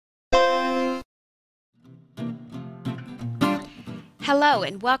Hello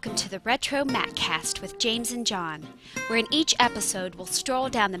and welcome to the RetroMacCast with James and John, where in each episode we'll stroll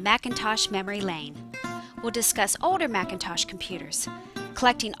down the Macintosh memory lane. We'll discuss older Macintosh computers,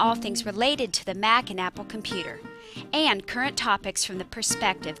 collecting all things related to the Mac and Apple computer, and current topics from the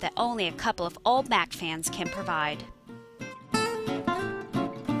perspective that only a couple of old Mac fans can provide.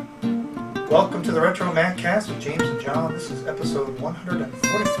 Welcome to the RetroMacCast with James and John. This is episode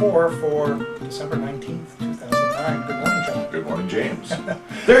 144 for December 19th, 2009. Good morning, John. Good morning, James.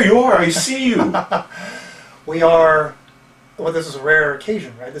 There you are, I see you. We are, well, this is a rare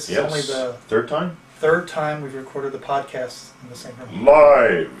occasion, right? This is only the third time we've recorded the podcast in the same room.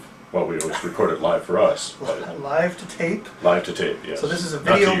 Live. Well, we always record it live for us. Live to tape. Live to tape, yes. So this is a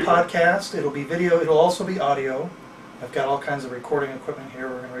video podcast. It'll be video. It'll also be audio. I've got all kinds of recording equipment here.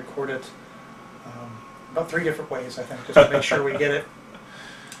 We're going to record it about 3 different ways, I think, just to make sure we get it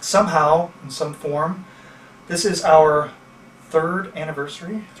somehow, in some form. This is our 3rd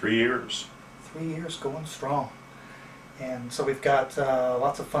anniversary. 3 years. 3 years going strong. And so we've got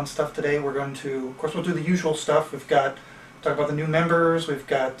lots of fun stuff today. We're going to, of course, we'll do the usual stuff. We've got, talk about the new members. We've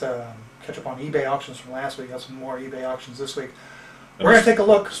got catch up on eBay auctions from last week. Got some more eBay auctions this week. We're going to take a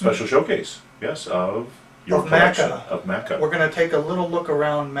look. Special showcase, yes, of your collection of Macca. We're going to take a little look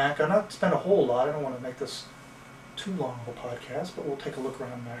around Macca. Not spend a whole lot. I don't want to make this too long of a podcast, but we'll take a look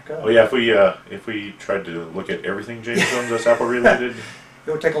around Macca. Oh yeah, if we tried to look at everything James owns that's Apple related,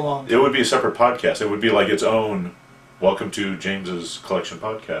 it would take a long time. It would be a separate podcast. It would be like its own Welcome to James's Collection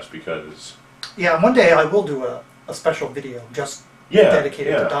podcast because... Yeah, one day I will do a special video just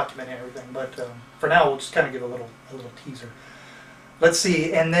dedicated to documenting everything. But for now, we'll just kind of give a little teaser. Let's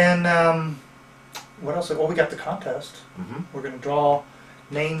see, and then what else? Well, we got the contest. Mm-hmm. We're going to draw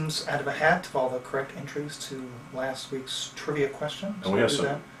names out of a hat of all the correct entries to last week's trivia question. And we have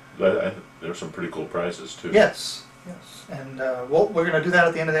some. There's some pretty cool prizes too. Yes, and we're going to do that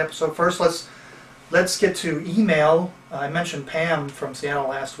at the end of the episode. First, let's get to email. I mentioned Pam from Seattle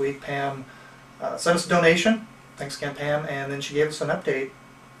last week. Pam sent us a donation. Thanks again, Pam. And then she gave us an update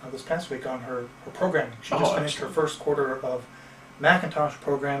this past week on her programming. She just finished her first quarter of Macintosh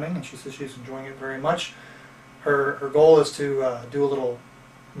programming, and she says she's enjoying it very much. Her goal is to do a little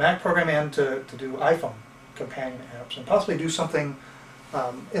Mac program and to do iPhone companion apps, and possibly do something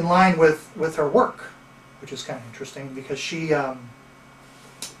in line with her work, which is kind of interesting because she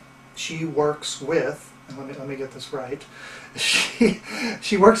works with, and let me get this right.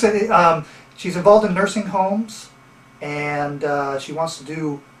 She works at she's involved in nursing homes, and she wants to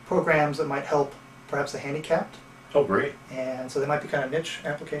do programs that might help perhaps the handicapped. Oh, great! And so they might be kind of niche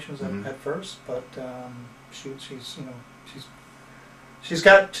applications at first, but she's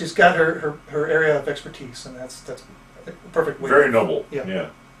got her area of expertise, and that's a perfect way. Very noble. Yeah.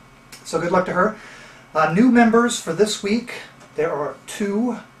 So good luck to her. New members for this week. There are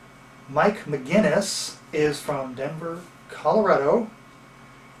 2. Mike McGinnis is from Denver, Colorado,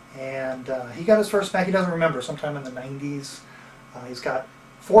 and he got his first Mac. He doesn't remember, sometime in the 90s. He's got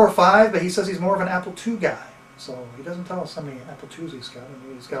 4 or 5, but he says he's more of an Apple II guy. So he doesn't tell us how many Apple IIs he's got. I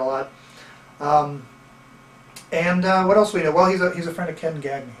mean, he's got a lot. And what else do we know? Well, he's a friend of Ken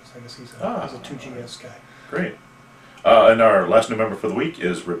Gagney's. I guess he's a 2GS guy. Great. And our last new member for the week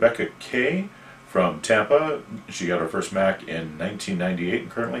is Rebecca K. from Tampa. She got her first Mac in 1998 and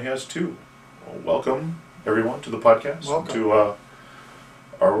currently has 2. Well, welcome, everyone, to the podcast. Welcome. To our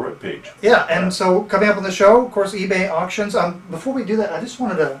webpage. Yeah, and so coming up on the show, of course, eBay auctions. Before we do that, I just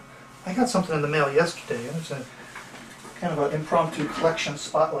wanted to... I got something in the mail yesterday. It's a kind of an impromptu collection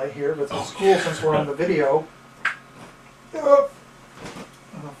spotlight here, but it's cool since we're on the video. I'm going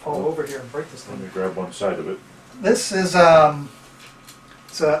to fall over here and break this thing. Let me grab one side of it. This is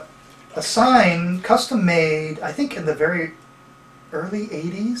it's a sign, custom made, I think in the very early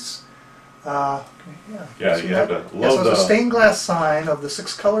 80s. You have to load so it's a stained glass sign of the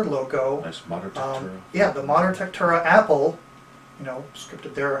 6-color logo. Nice Modern Tectura. The Modern Tectura Apple,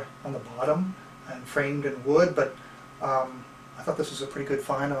 scripted there on the bottom and framed in wood, but I thought this was a pretty good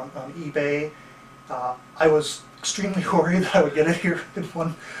find on eBay. I was extremely worried that I would get it here in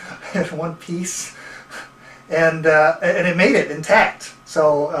one piece, and it made it intact.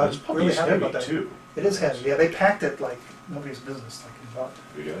 So I'm really happy about that. Too. It is heavy. Yeah, they packed it like nobody's business. Like in about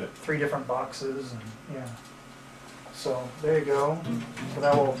we got it. 3 different boxes, and So there you go. So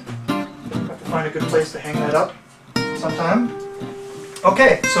that will have to find a good place to hang that up sometime.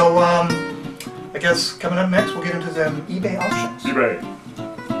 Okay, so I guess coming up next we'll get into them eBay auctions. eBay.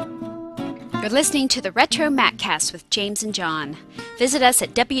 You're listening to the RetroMacCast with James and John. Visit us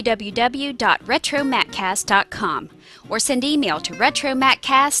at www.retromaccast.com or send email to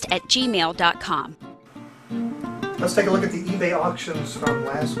retromaccast@gmail.com. Let's take a look at the eBay auctions from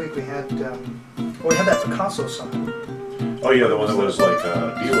last week. We had that Picasso sign. Oh yeah, the one that was like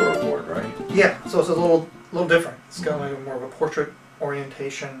a dealer award, right? Yeah, so it's a little different. It's got like more of a portrait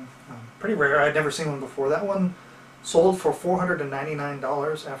orientation. Pretty rare. I'd never seen one before. That one sold for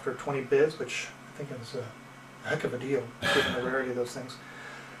 $499 after 20 bids, which I think is a heck of a deal given the rarity of those things.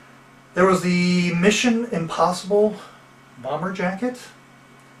 There was the Mission Impossible bomber jacket.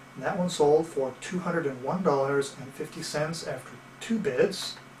 That one sold for $201.50 after 2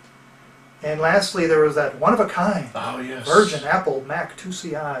 bids. And lastly, there was that one-of-a-kind Virgin Apple Mac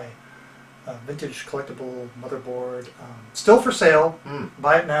 2CI vintage collectible motherboard. Still for sale.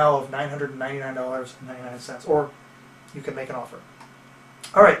 Buy it now of $999.99, or you can make an offer.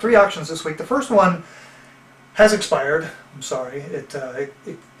 All right, 3 auctions this week. The first one has expired. I'm sorry. I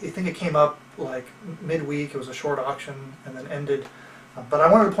think it came up like midweek. It was a short auction and then ended. But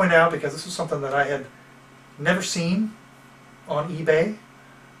I wanted to point out, because this is something that I had never seen on eBay.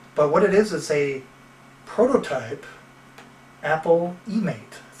 But what it is a prototype Apple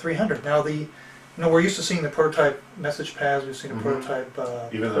eMate 300. Now we're used to seeing the prototype message pads. We've seen a prototype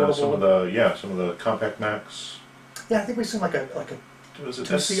even some of the compact Macs. Yeah, I think we've seen like a Was it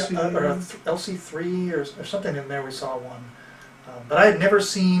 2C, or a LC3 or something in there. We saw one, but I had never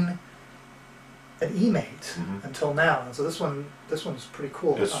seen an eMate until now. And so this one's pretty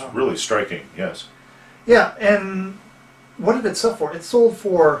cool. It's really striking. Yes. Yeah, and what did it sell for? It sold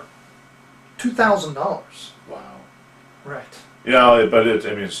for $2,000. Wow. Right. Yeah, but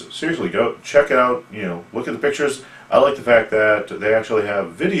seriously, go check it out. Look at the pictures. I like the fact that they actually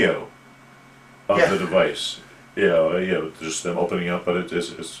have video of the device. Just them opening up. But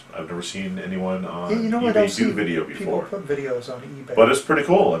I've never seen anyone on eBay do video before. People put videos on eBay. But it's pretty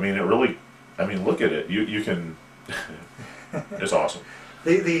cool. Look at it. You can. It's awesome.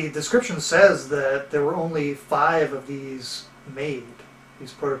 The description says that there were only 5 of these made,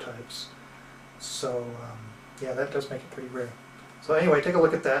 these prototypes. So, that does make it pretty rare. So anyway, take a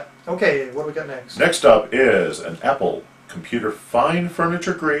look at that. Okay, what do we got next? Next up is an Apple Computer Fine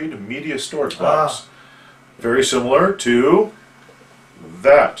Furniture Grade Media Storage Box. Very similar to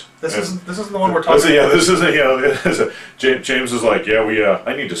that. This isn't the one we're talking about. This isn't. James is like,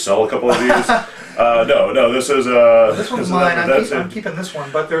 I need to sell a couple of these. No, this is. This one's mine. I'm keeping this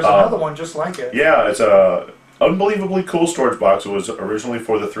one, but there's another one just like it. Yeah, it's a unbelievably cool storage box. It was originally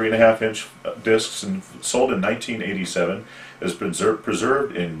for the 3.5-inch discs and sold in 1987. It's been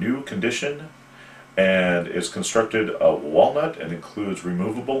preserved in new condition, and is constructed of walnut and includes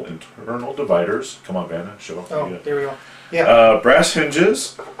removable internal dividers. Come on, Vanna, show off. Oh, there we go. Yeah. Brass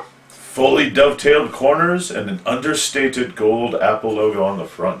hinges, fully dovetailed corners, and an understated gold Apple logo on the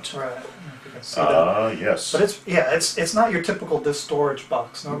front. Right. You can see that. Yes. But it's not your typical disk storage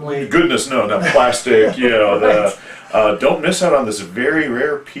box. Normally. Goodness, no, not plastic. Right. Don't miss out on this very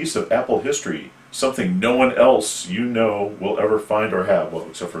rare piece of Apple history. Something no one else will ever find or have. Well,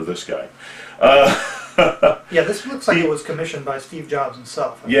 except for this guy. This looks like it was commissioned by Steve Jobs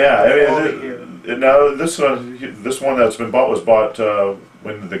himself. Now this one that's been bought was bought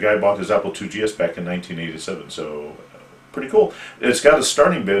when the guy bought his Apple IIgs back in 1987. So pretty cool. It's got a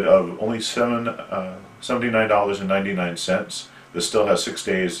starting bid of only $79.99. This still has 6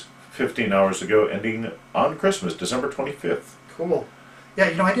 days, 15 hours to go, ending on Christmas, December 25th. Cool. Yeah,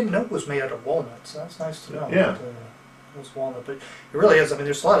 I didn't know it was made out of walnuts. That's nice to know. Yeah. It was walnut, but it really is.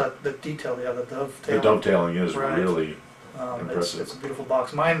 There's a lot of the detail. The dovetailing. The dovetailing is really impressive. It's a beautiful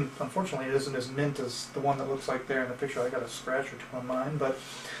box. Mine, unfortunately, isn't as mint as the one that looks like there in the picture. I got a scratch or 2 on mine, but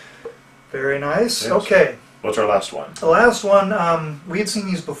very nice. Yes. Okay. What's our last one? The last one, we had seen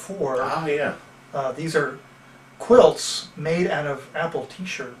these before. Oh, yeah. These are quilts made out of Apple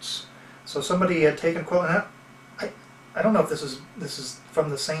T-shirts. So somebody had taken quilt, and I don't know if this is from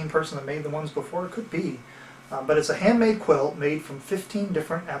the same person that made the ones before. It could be. But it's a handmade quilt made from 15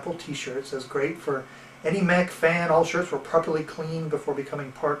 different Apple T-shirts. It's great for any Mac fan. All shirts were properly cleaned before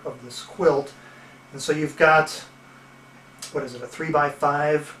becoming part of this quilt. And so you've got, what is it, a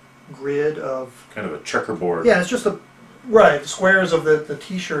 3x5 grid of... Kind of a checkerboard. Yeah, it's just the squares of the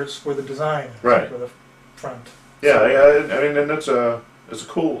T-shirts were the design. Right. For the front. Yeah, and it's a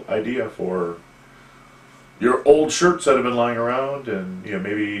cool idea for your old shirts that have been lying around, and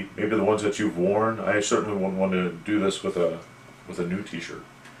maybe the ones that you've worn. I certainly wouldn't want to do this with a new T-shirt.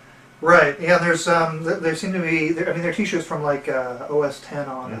 Right. Yeah. There seem to be. There are T-shirts from like OS 10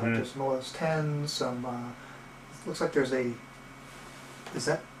 on. There's some OS 10. Some. Looks like there's a. Is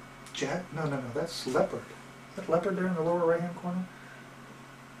that Jet? No. That's Leopard. Is that Leopard there in the lower right-hand corner?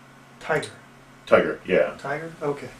 Tiger. Tiger. Yeah. Tiger. Okay.